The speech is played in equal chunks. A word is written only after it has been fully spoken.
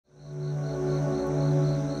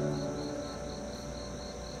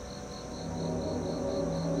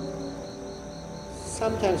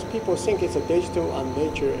sometimes people think it's a digital and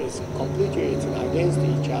nature is completely against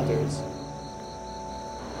each other's.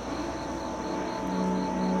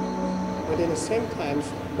 But in the same time,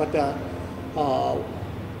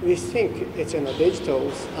 we think it's in the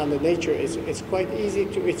digitals and the nature it's quite easy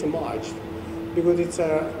to it's merged because it's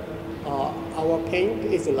our paint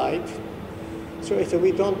is light, so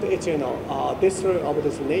we don't destroy of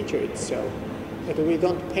this nature itself, but we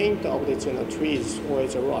don't paint of this trees or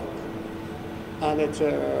it's a rock, and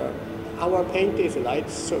our paint is light,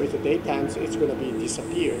 so it's daytime it's going to be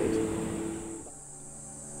disappeared.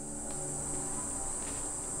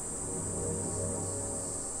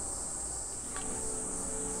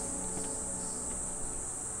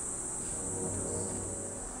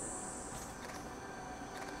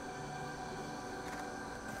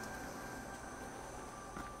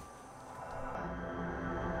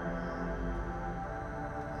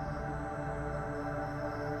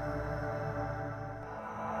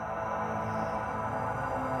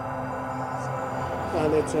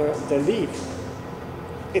 And it's the leaf.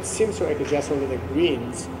 It seems like just only the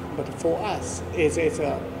greens, but for us, it's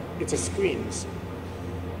a screens.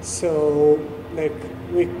 So like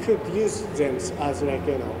we could use them as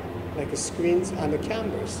like screens and the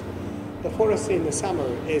canvas. The forest in the summer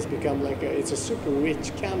is become like it's a super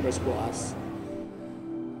rich canvas for us.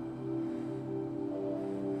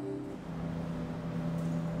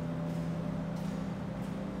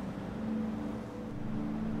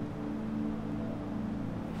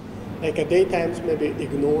 Like at daytimes maybe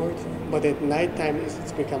ignored, but at nighttime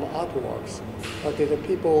it's become artworks. But the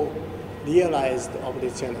people realized of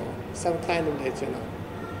this, some kind of this,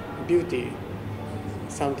 beauty.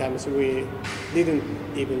 Sometimes we didn't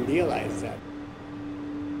even realize that.